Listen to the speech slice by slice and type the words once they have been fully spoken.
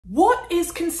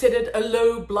is considered a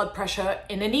low blood pressure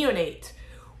in a neonate?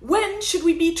 When should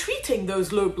we be treating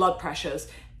those low blood pressures?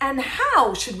 And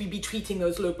how should we be treating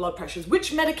those low blood pressures?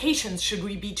 Which medications should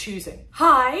we be choosing?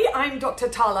 Hi, I'm Dr.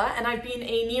 Tala, and I've been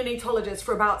a neonatologist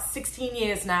for about 16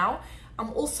 years now. I'm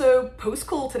also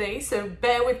post-call today, so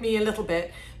bear with me a little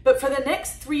bit. But for the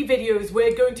next 3 videos,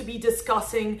 we're going to be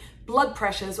discussing blood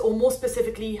pressures, or more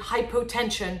specifically,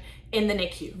 hypotension in the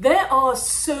NICU. There are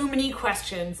so many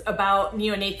questions about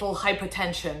neonatal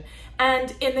hypotension.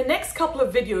 And in the next couple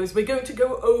of videos, we're going to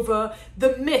go over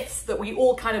the myths that we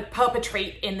all kind of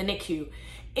perpetrate in the NICU.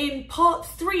 In part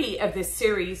 3 of this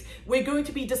series, we're going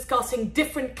to be discussing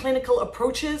different clinical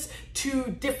approaches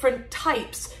to different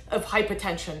types of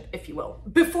hypertension, if you will.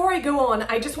 Before I go on,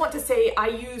 I just want to say I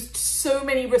used so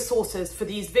many resources for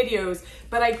these videos,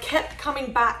 but I kept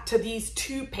coming back to these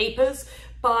 2 papers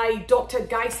by Dr.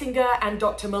 Giesinger and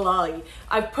Dr. Mullally.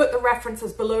 I've put the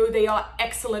references below. They are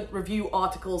excellent review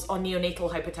articles on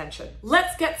neonatal hypertension.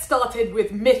 Let's get started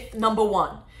with myth number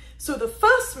 1. So the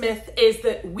first myth is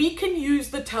that we can use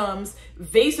the terms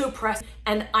vasopressors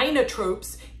and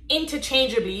inotropes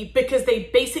interchangeably because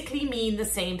they basically mean the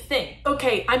same thing.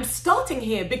 Okay, I'm starting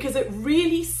here because it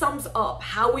really sums up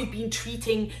how we've been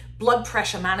treating blood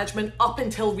pressure management up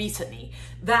until recently.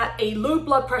 That a low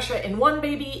blood pressure in one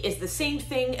baby is the same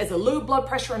thing as a low blood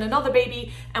pressure in another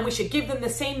baby, and we should give them the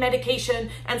same medication,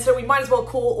 and so we might as well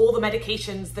call all the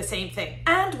medications the same thing.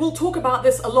 And we'll talk about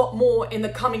this a lot more in the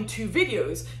coming 2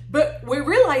 videos, but we're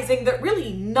realizing that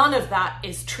really none of that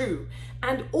is true.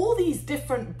 And all these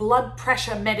different blood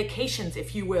pressure medications,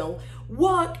 if you will,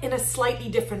 work in a slightly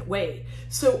different way.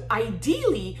 So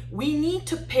ideally, we need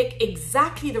to pick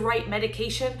exactly the right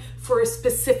medication for a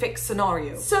specific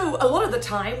scenario. So a lot of the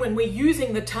time when we're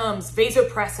using the terms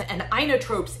vasopressor and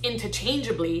inotropes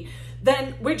interchangeably,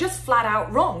 then we're just flat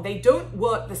out wrong. They don't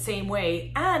work the same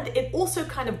way. And it also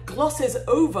kind of glosses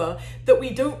over that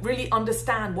we don't really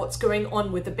understand what's going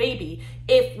on with the baby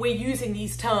if we're using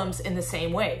these terms in the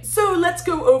same way. So let's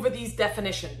go over these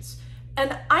definitions.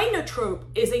 An inotrope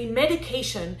is a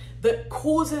medication that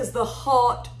causes the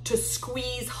heart to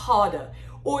squeeze harder,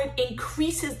 or it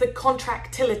increases the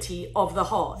contractility of the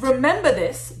heart. Remember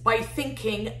this by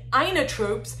thinking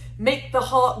inotropes make the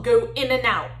heart go in and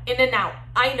out,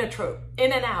 inotrope,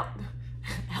 in and out.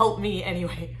 Help me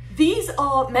anyway. These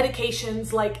are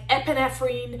medications like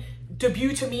epinephrine,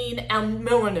 dobutamine, and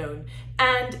milrinone,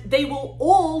 and they will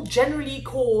all generally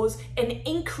cause an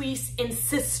increase in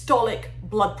systolic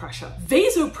blood pressure.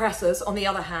 Vasopressors, on the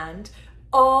other hand,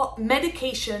 are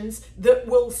medications that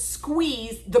will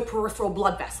squeeze the peripheral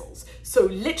blood vessels. So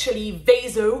literally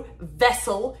vaso,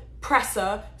 vessel,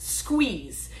 pressor,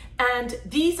 squeeze. And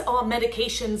these are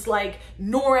medications like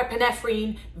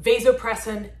norepinephrine,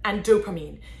 vasopressin, and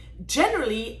dopamine.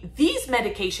 Generally, these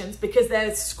medications, because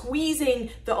they're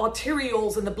squeezing the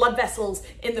arterioles and the blood vessels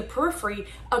in the periphery,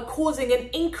 are causing an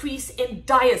increase in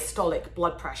diastolic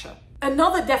blood pressure.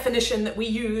 Another definition that we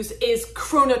use is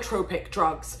chronotropic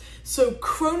drugs. So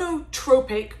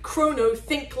chronotropic, chrono,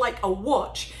 think like a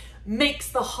watch, makes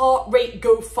the heart rate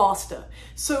go faster.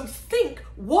 So think,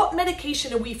 what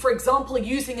medication are we, for example,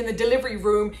 using in the delivery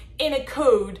room in a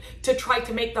code to try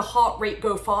to make the heart rate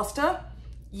go faster?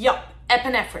 Yup,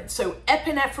 epinephrine. So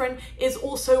epinephrine is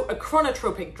also a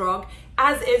chronotropic drug,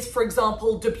 as is, for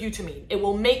example, dobutamine. It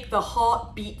will make the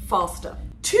heart beat faster.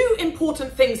 2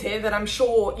 important things here that I'm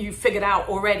sure you've figured out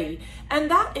already,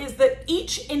 and that is that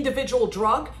each individual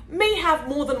drug may have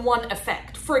more than one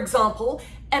effect. For example,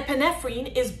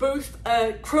 epinephrine is both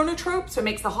a chronotrope, so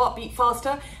makes the heart beat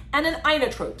faster, and an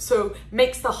inotrope, so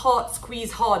makes the heart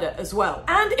squeeze harder as well.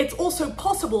 And it's also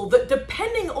possible that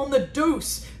depending on the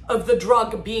dose of the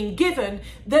drug being given,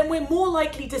 then we're more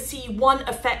likely to see one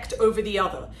effect over the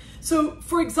other. So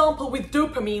for example, with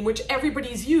dopamine, which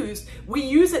everybody's used, we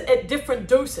use it at different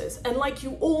doses. And like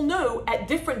you all know, at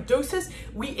different doses,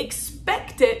 we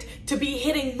expect it to be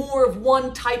hitting more of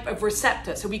one type of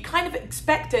receptor. So we kind of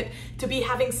expect it to be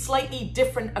having slightly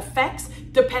different effects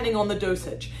depending on the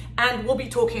dosage. And we'll be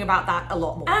talking about that a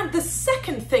lot more. And the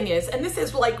second thing is, and this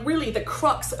is like really the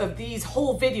crux of these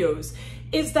whole videos,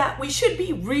 is that we should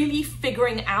be really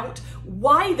figuring out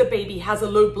why the baby has a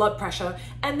low blood pressure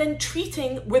and then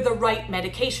treating with the right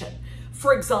medication.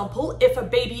 For example, if a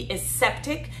baby is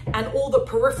septic and all the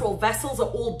peripheral vessels are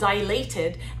all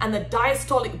dilated and the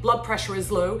diastolic blood pressure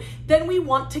is low, then we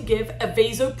want to give a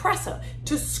vasopressor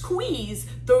to squeeze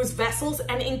those vessels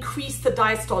and increase the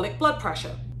diastolic blood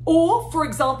pressure. Or, for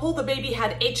example, the baby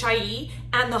had HIE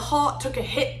and the heart took a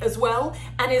hit as well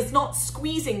and is not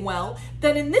squeezing well,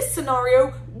 then in this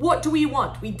scenario, what do we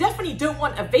want? We definitely don't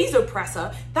want a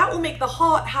vasopressor. That will make the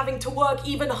heart having to work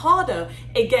even harder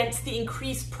against the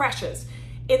increased pressures.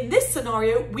 In this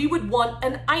scenario, we would want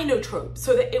an inotrope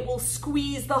so that it will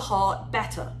squeeze the heart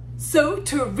better. So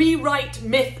to rewrite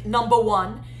myth number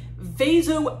 1,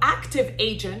 vasoactive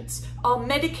agents are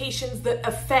medications that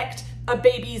affect a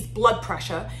baby's blood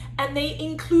pressure, and they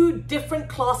include different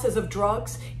classes of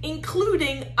drugs,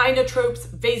 including inotropes,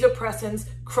 vasopressors,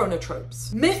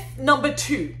 chronotropes. Myth number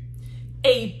 2,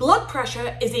 a blood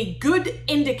pressure is a good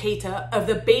indicator of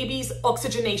the baby's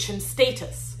oxygenation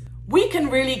status. We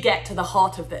can really get to the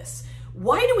heart of this.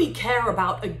 Why do we care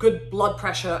about a good blood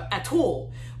pressure at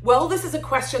all? Well, this is a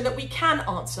question that we can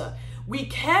answer. We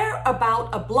care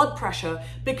about a blood pressure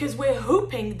because we're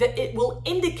hoping that it will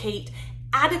indicate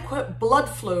adequate blood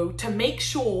flow to make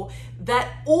sure that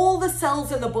all the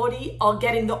cells in the body are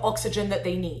getting the oxygen that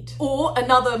they need. Or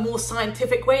another more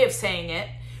scientific way of saying it,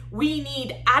 we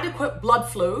need adequate blood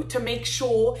flow to make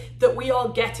sure that we are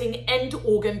getting end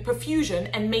organ perfusion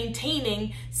and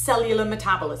maintaining cellular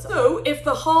metabolism. So if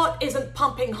the heart isn't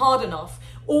pumping hard enough,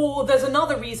 or there's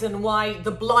another reason why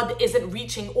the blood isn't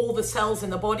reaching all the cells in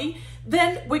the body,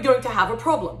 then we're going to have a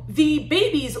problem. The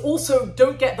babies also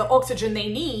don't get the oxygen they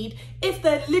need if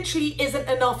there literally isn't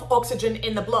enough oxygen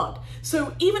in the blood.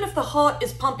 So even if the heart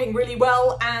is pumping really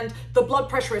well and the blood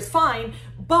pressure is fine,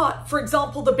 but for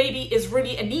example, the baby is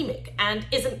really anemic and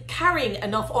isn't carrying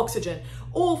enough oxygen,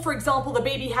 or for example, the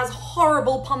baby has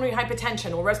horrible pulmonary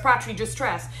hypertension or respiratory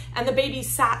distress and the baby's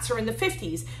SATs are in the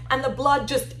 50s and the blood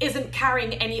just isn't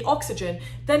carrying any oxygen,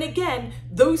 then again,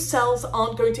 those cells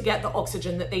aren't going to get the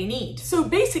oxygen that they need. So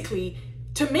basically,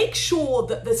 to make sure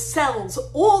that the cells,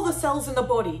 all the cells in the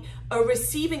body, are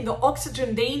receiving the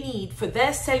oxygen they need for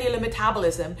their cellular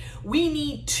metabolism, we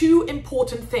need 2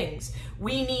 important things.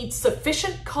 We need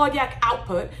sufficient cardiac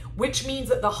output, which means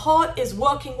that the heart is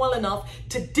working well enough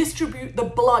to distribute the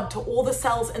blood to all the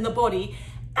cells in the body,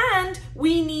 and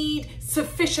we need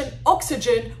sufficient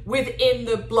oxygen within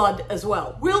the blood as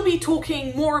well. We'll be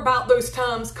talking more about those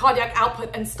terms, cardiac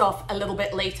output and stuff, a little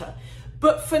bit later.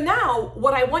 But for now,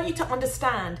 what I want you to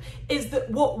understand is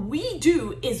that what we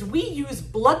do is we use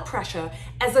blood pressure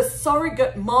as a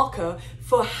surrogate marker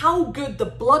for how good the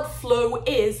blood flow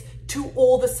is to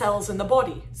all the cells in the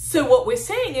body. So what we're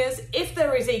saying is, if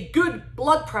there is a good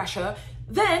blood pressure,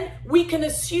 then we can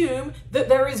assume that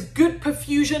there is good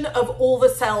perfusion of all the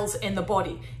cells in the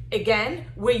body. Again,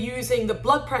 we're using the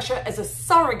blood pressure as a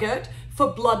surrogate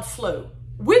for blood flow,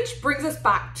 which brings us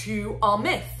back to our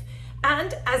myth.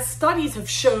 And as studies have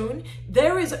shown,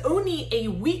 there is only a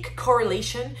weak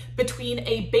correlation between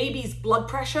a baby's blood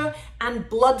pressure and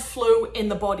blood flow in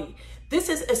the body. This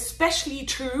is especially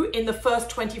true in the first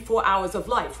 24 hours of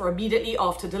life or immediately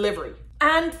after delivery.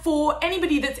 And for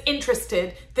anybody that's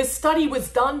interested, this study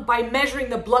was done by measuring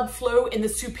the blood flow in the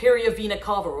superior vena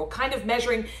cava, or kind of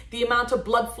measuring the amount of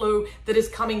blood flow that is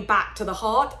coming back to the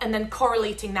heart and then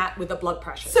correlating that with the blood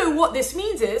pressure. So what this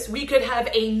means is we could have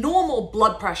a normal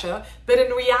blood pressure, but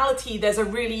in reality, there's a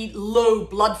really low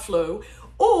blood flow.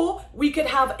 Or we could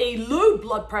have a low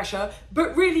blood pressure,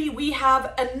 but really we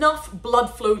have enough blood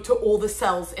flow to all the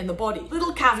cells in the body.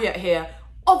 Little caveat here.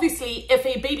 Obviously, if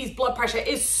a baby's blood pressure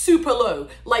is super low,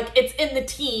 like it's in the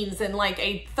teens and like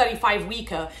a 35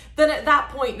 weeker, then at that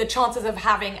point, the chances of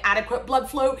having adequate blood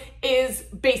flow is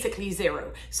basically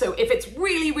 0. So if it's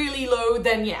really, really low,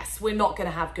 then yes, we're not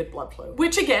gonna have good blood flow.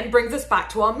 Which again brings us back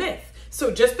to our myth.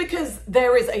 So just because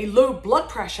there is a low blood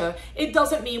pressure, it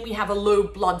doesn't mean we have a low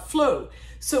blood flow.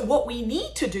 So what we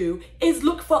need to do is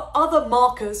look for other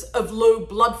markers of low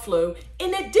blood flow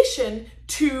in addition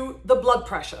to the blood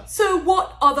pressure. So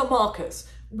what are the markers?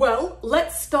 Well,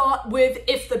 let's start with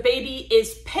if the baby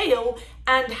is pale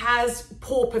and has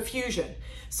poor perfusion.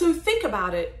 So think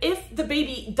about it. If the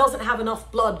baby doesn't have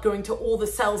enough blood going to all the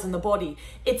cells in the body,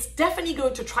 it's definitely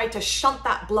going to try to shunt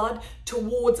that blood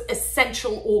towards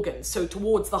essential organs, so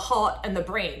towards the heart and the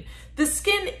brain. The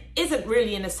skin isn't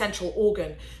really an essential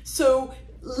organ, so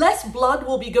less blood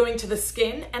will be going to the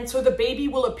skin, and so the baby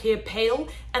will appear pale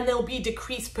and there'll be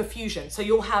decreased perfusion. So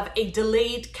you'll have a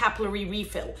delayed capillary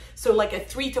refill, so like a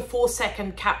 3 to 4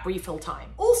 second cap refill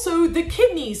time. Also, the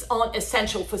kidneys aren't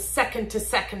essential for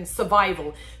second-to-second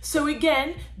survival. So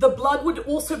again, the blood would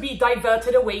also be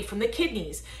diverted away from the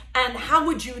kidneys. And how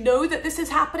would you know that this is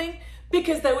happening?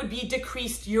 Because there would be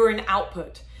decreased urine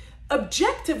output.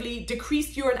 Objectively,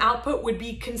 decreased urine output would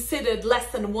be considered less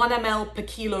than 1 ml per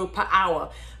kilo per hour.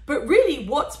 But really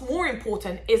what's more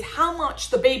important is how much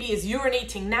the baby is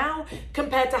urinating now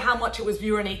compared to how much it was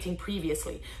urinating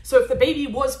previously. So if the baby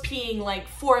was peeing like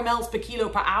 4 mLs per kilo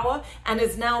per hour and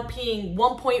is now peeing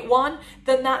 1.1,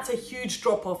 then that's a huge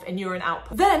drop off in urine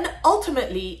output. Then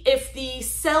ultimately, if the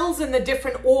cells in the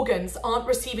different organs aren't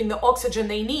receiving the oxygen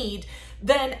they need,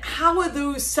 then how are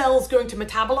those cells going to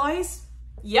metabolize?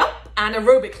 Yep,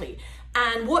 anaerobically.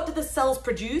 And what do the cells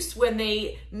produce when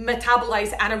they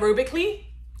metabolize anaerobically?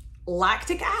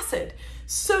 Lactic acid.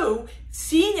 So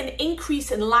seeing an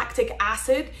increase in lactic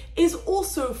acid is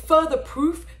also further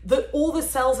proof that all the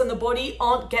cells in the body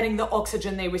aren't getting the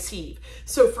oxygen they receive.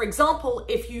 So for example,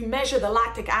 if you measure the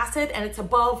lactic acid and it's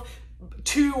above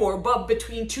 2 or above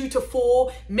between 2 to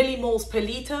 4 millimoles per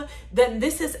liter, then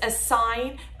this is a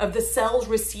sign of the cells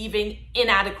receiving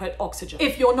inadequate oxygen.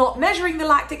 If you're not measuring the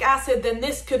lactic acid, then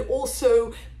this could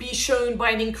also be shown by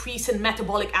an increase in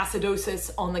metabolic acidosis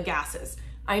on the gases.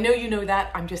 I know you know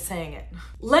that, I'm just saying it.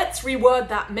 Let's reword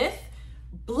that myth.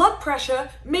 Blood pressure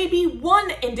may be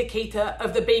one indicator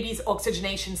of the baby's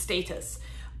oxygenation status.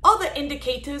 Other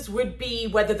indicators would be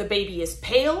whether the baby is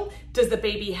pale, does the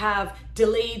baby have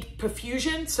delayed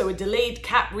perfusion, so a delayed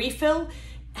cap refill,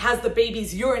 has the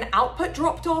baby's urine output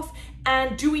dropped off,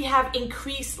 and do we have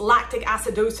increased lactic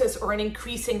acidosis or an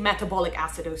increasing metabolic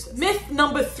acidosis? Myth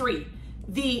number 3.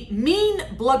 The mean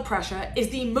blood pressure is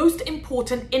the most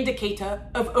important indicator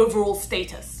of overall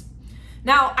status.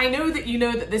 Now, I know that you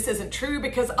know that this isn't true,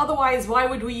 because otherwise why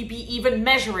would we be even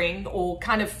measuring or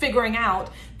kind of figuring out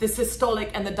the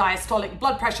systolic and the diastolic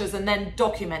blood pressures and then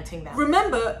documenting them?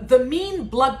 Remember, the mean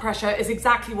blood pressure is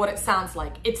exactly what it sounds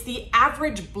like. It's the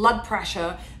average blood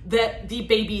pressure that the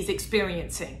baby is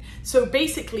experiencing. So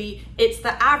basically, it's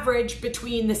the average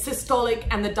between the systolic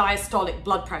and the diastolic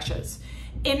blood pressures.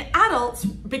 In adults,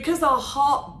 because our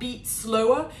heart beats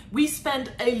slower, we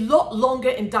spend a lot longer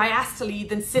in diastole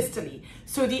than systole.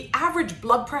 So the average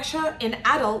blood pressure in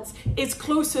adults is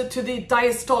closer to the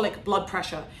diastolic blood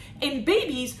pressure. In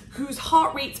babies whose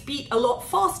heart rates beat a lot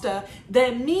faster,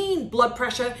 their mean blood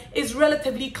pressure is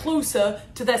relatively closer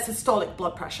to their systolic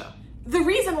blood pressure. The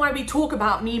reason why we talk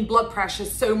about mean blood pressure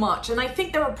so much, and I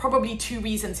think there are probably 2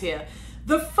 reasons here.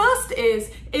 The first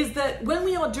is that when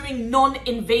we are doing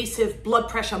non-invasive blood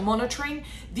pressure monitoring,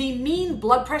 the mean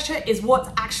blood pressure is what's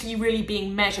actually really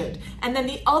being measured. And then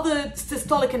the other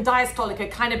systolic and diastolic are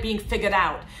kind of being figured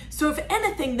out. So if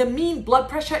anything, the mean blood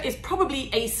pressure is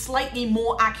probably a slightly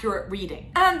more accurate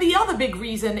reading. And the other big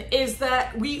reason is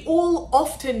that we all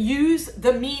often use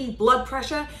the mean blood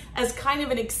pressure as kind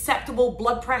of an acceptable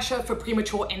blood pressure for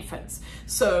premature infants.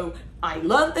 So I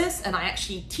learned this and I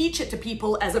actually teach it to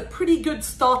people as a pretty good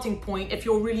starting point if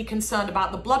you're really concerned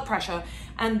about the blood pressure.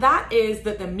 And that is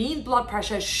that the mean blood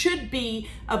pressure should be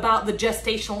about the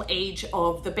gestational age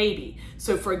of the baby.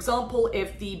 So for example,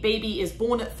 if the baby is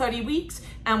born at 30 weeks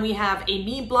and we have a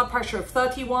mean blood pressure of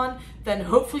 31, then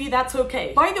hopefully that's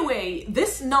okay. By the way,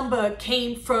 this number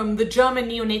came from the German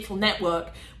Neonatal Network,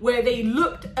 where they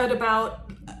looked at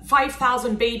about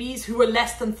 5,000 babies who were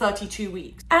less than 32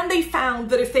 weeks. And they found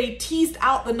that if they teased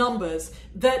out the numbers,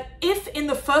 that if in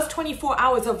the first 24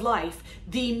 hours of life,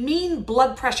 the mean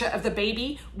blood pressure of the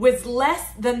baby was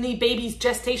less than the baby's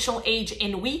gestational age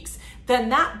in weeks, then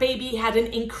that baby had an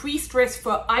increased risk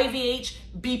for IVH,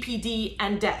 BPD,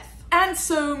 and death. And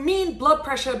so mean blood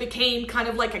pressure became kind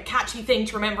of like a catchy thing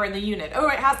to remember in the unit. Oh,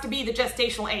 it has to be the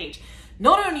gestational age.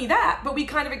 Not only that, but we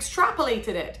kind of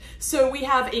extrapolated it. So we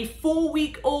have a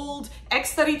 4-week-old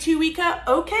X32-weeker.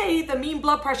 Okay, the mean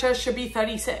blood pressure should be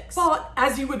 36. But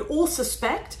as you would all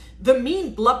suspect, the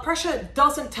mean blood pressure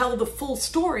doesn't tell the full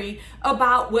story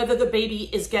about whether the baby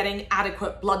is getting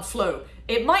adequate blood flow.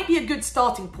 It might be a good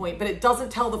starting point, but it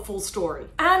doesn't tell the full story.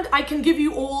 And I can give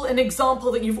you all an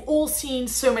example that you've all seen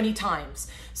so many times.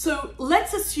 So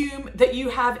let's assume that you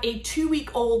have a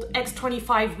 2-week-old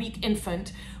X25-week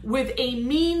infant with a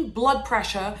mean blood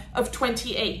pressure of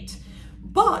 28.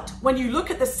 But when you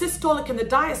look at the systolic and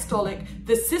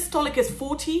the systolic is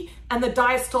 40 and the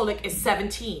diastolic is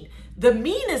 17. The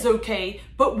mean is okay,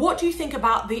 but what do you think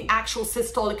about the actual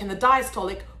systolic and the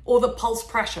diastolic, or the pulse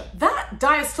pressure? That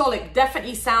diastolic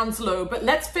definitely sounds low, but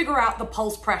let's figure out the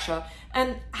pulse pressure.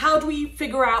 And how do we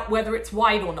figure out whether it's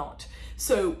wide or not?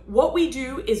 So what we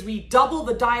do is we double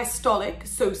the diastolic,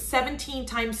 so 17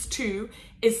 times 2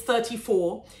 is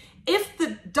 34. If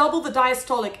the double the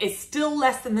diastolic is still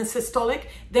less than the systolic,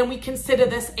 then we consider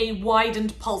this a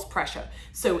widened pulse pressure.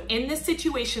 So in this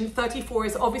situation, 34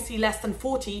 is obviously less than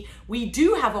 40. We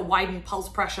do have a widened pulse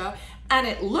pressure, and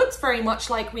it looks very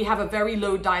much like we have a very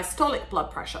low diastolic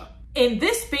blood pressure. In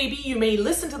this baby, you may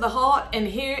listen to the heart and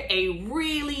hear a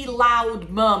really loud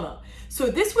murmur. So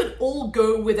this would all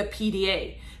go with a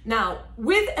PDA. Now,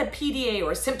 with a PDA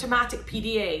or a symptomatic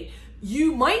PDA,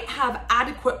 you might have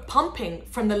adequate pumping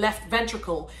from the left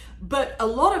ventricle, but a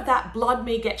lot of that blood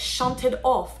may get shunted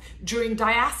off during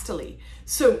diastole.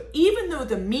 So even though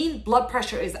the mean blood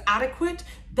pressure is adequate,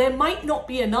 there might not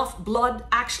be enough blood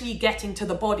actually getting to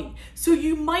the body. So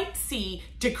you might see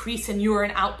decrease in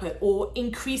urine output or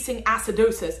increasing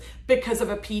acidosis because of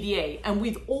a PDA. And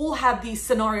we've all had these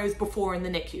scenarios before in the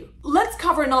NICU. Let's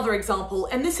cover another example,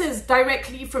 and this is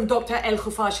directly from Dr.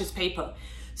 El-Khufash's paper.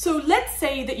 So let's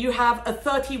say that you have a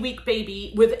 30-week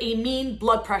baby with a mean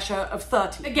blood pressure of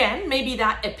 30. Again, maybe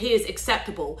that appears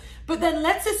acceptable, but then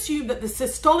let's assume that the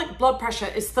systolic blood pressure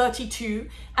is 32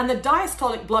 and the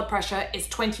diastolic blood pressure is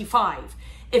 25.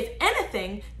 If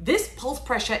anything, this pulse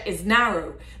pressure is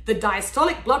narrow. The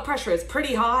diastolic blood pressure is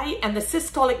pretty high and the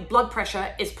systolic blood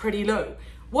pressure is pretty low.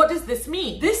 What does this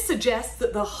mean? This suggests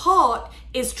that the heart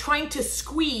is trying to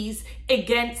squeeze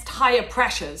against higher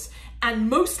pressures.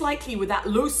 And most likely with that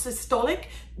low systolic,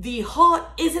 the heart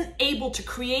isn't able to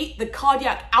create the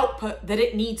cardiac output that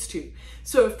it needs to.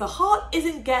 So if the heart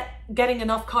isn't getting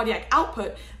enough cardiac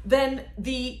output, then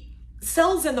the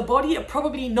cells in the body are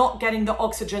probably not getting the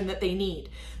oxygen that they need.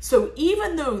 So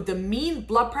even though the mean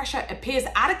blood pressure appears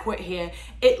adequate here,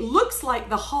 it looks like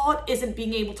the heart isn't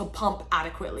being able to pump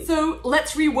adequately. So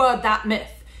let's reword that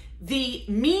myth. The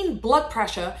mean blood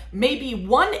pressure may be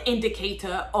one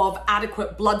indicator of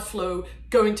adequate blood flow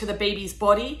going to the baby's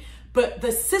body, but the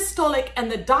systolic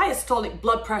and the diastolic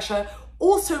blood pressure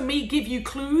also may give you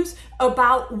clues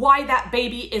about why that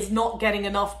baby is not getting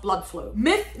enough blood flow.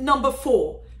 Myth number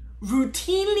 4,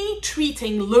 routinely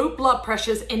treating low blood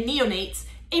pressures in neonates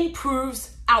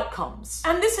improves outcomes.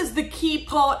 And this is the key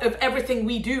part of everything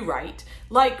we do, right?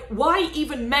 Like, why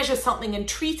even measure something and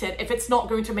treat it if it's not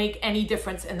going to make any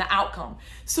difference in the outcome?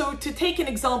 So to take an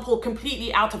example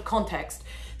completely out of context,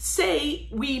 say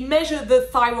we measure the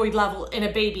thyroid level in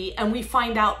a baby and we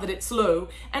find out that it's low,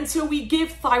 and so we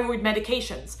give thyroid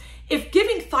medications. If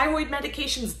giving thyroid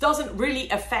medications doesn't really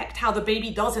affect how the baby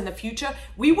does in the future,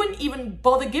 we wouldn't even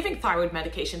bother giving thyroid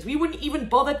medications. We wouldn't even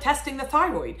bother testing the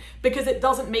thyroid because it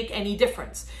doesn't make any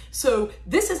difference. So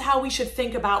this is how we should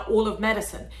think about all of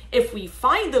medicine. If we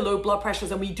find the low blood pressures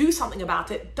and we do something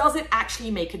about it, does it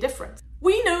actually make a difference?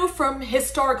 We know from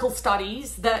historical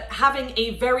studies that having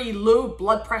a very low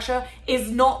blood pressure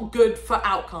is not good for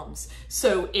outcomes.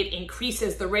 So it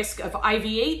increases the risk of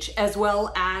IVH as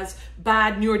well as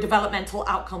bad neurodevelopmental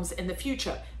outcomes in the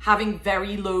future, having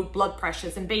very low blood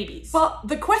pressures in babies. But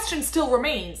the question still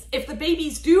remains, if the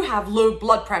babies do have low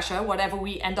blood pressure, whatever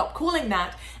we end up calling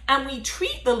that, and we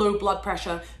treat the low blood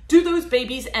pressure, do those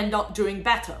babies end up doing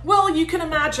better? Well, you can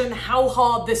imagine how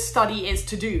hard this study is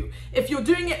to do. If you're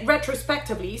doing it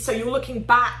retrospectively, so you're looking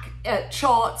back at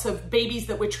charts of babies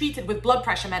that were treated with blood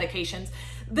pressure medications,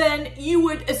 then you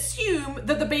would assume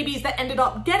that the babies that ended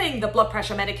up getting the blood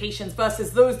pressure medications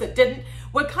versus those that didn't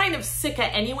were kind of sicker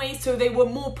anyway, so they were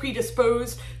more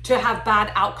predisposed to have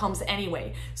bad outcomes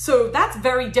anyway. So that's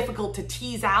very difficult to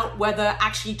tease out whether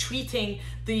actually treating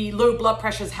the low blood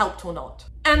pressures helped or not.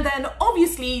 And then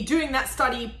obviously doing that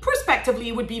study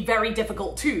prospectively would be very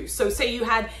difficult too. So say you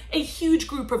had a huge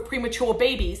group of premature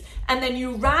babies and then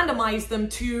you randomize them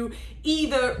to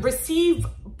either receive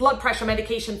blood pressure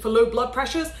medication for low blood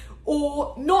pressures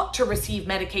or not to receive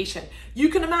medication. You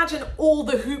can imagine all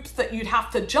the hoops that you'd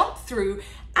have to jump through,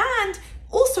 and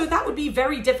also that would be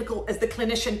very difficult as the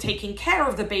clinician taking care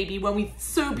of the baby. When we've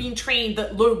so been trained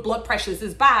that low blood pressures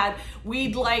is bad,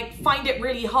 we'd find it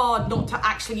really hard not to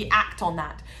actually act on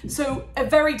that. So a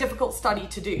very difficult study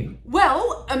to do.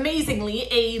 Well, amazingly,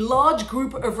 a large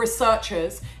group of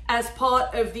researchers as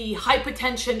part of the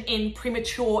hypotension in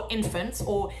premature infants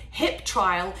or HIP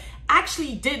trial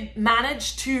actually did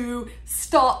manage to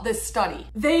start this study.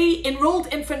 They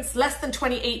enrolled infants less than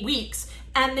 28 weeks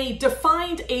and they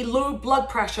defined a low blood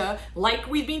pressure, like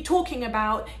we've been talking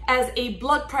about, as a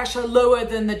blood pressure lower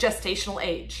than the gestational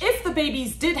age. If the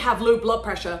babies did have low blood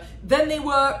pressure, then they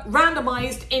were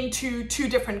randomized into 2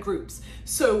 different groups.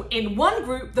 So in one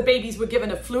group, the babies were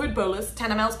given a fluid bolus,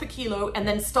 10 mL per kilo, and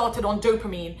then started on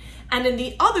dopamine. And in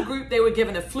the other group, they were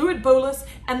given a fluid bolus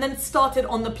and then started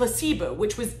on the placebo,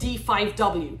 which was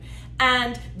D5W.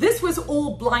 And this was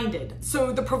all blinded.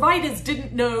 So the providers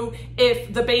didn't know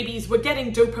if the babies were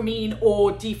getting dopamine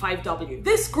or D5W.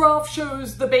 This graph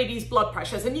shows the babies' blood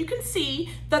pressures, and you can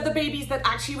see that the babies that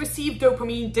actually received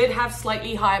dopamine did have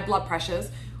slightly higher blood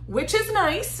pressures, which is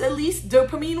nice. At least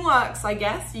dopamine works, I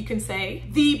guess you can say.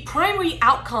 The primary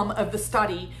outcome of the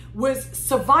study was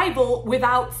survival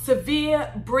without severe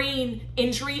brain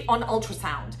injury on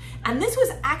ultrasound. And this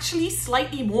was actually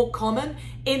slightly more common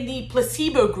in the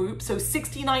placebo group, so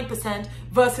 69%,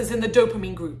 versus in the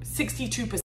dopamine group,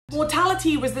 62%.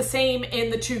 Mortality was the same in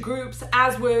the two groups,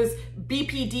 as was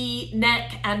BPD,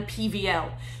 NEC, and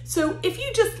PVL. So if you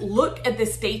just look at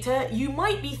this data, you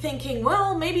might be thinking,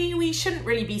 well, maybe we shouldn't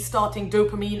really be starting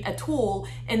dopamine at all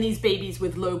in these babies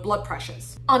with low blood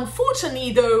pressures.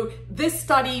 Unfortunately, though, this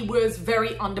study was very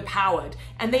underpowered,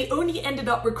 and they only ended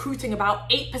up recruiting about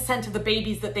 8% of the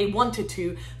babies that they wanted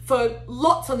to for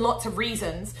lots and lots of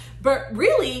reasons, but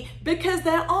really because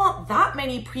there aren't that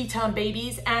many preterm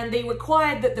babies, and they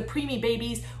required that the preemie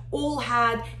babies all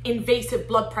had invasive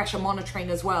blood pressure monitoring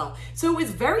as well. So it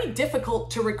was very difficult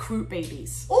to recruit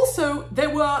babies. Also, there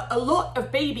were a lot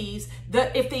of babies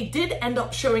that if they did end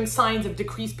up showing signs of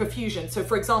decreased perfusion, so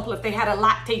for example, if they had a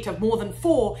lactate of more than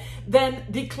 4, then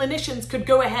the clinicians could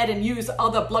go ahead and use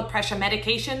other blood pressure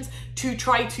medications to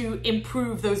try to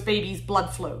improve those babies'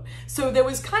 blood flow. So there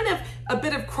was kind of a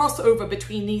bit of crossover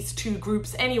between these two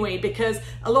groups anyway, because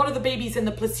a lot of the babies in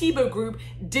the placebo group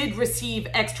did receive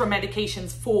extra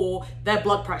medications for their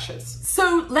blood pressures.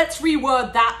 So let's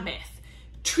reword that myth.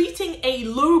 Treating a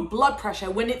low blood pressure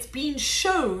when it's been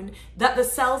shown that the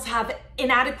cells have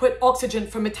inadequate oxygen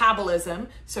for metabolism,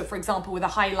 so for example with a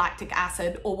high lactic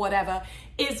acid or whatever,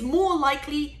 is more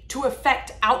likely to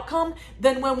affect outcome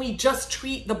than when we just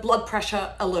treat the blood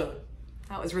pressure alone.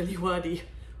 That was really wordy.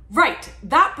 Right,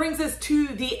 that brings us to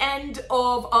the end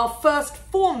of our first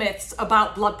 4 myths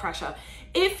about blood pressure.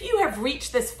 If you have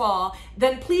reached this far,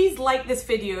 then please like this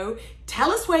video,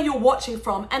 tell us where you're watching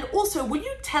from, and also will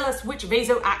you tell us which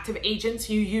vasoactive agents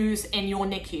you use in your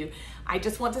NICU? I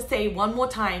just want to say one more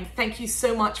time, thank you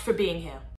so much for being here.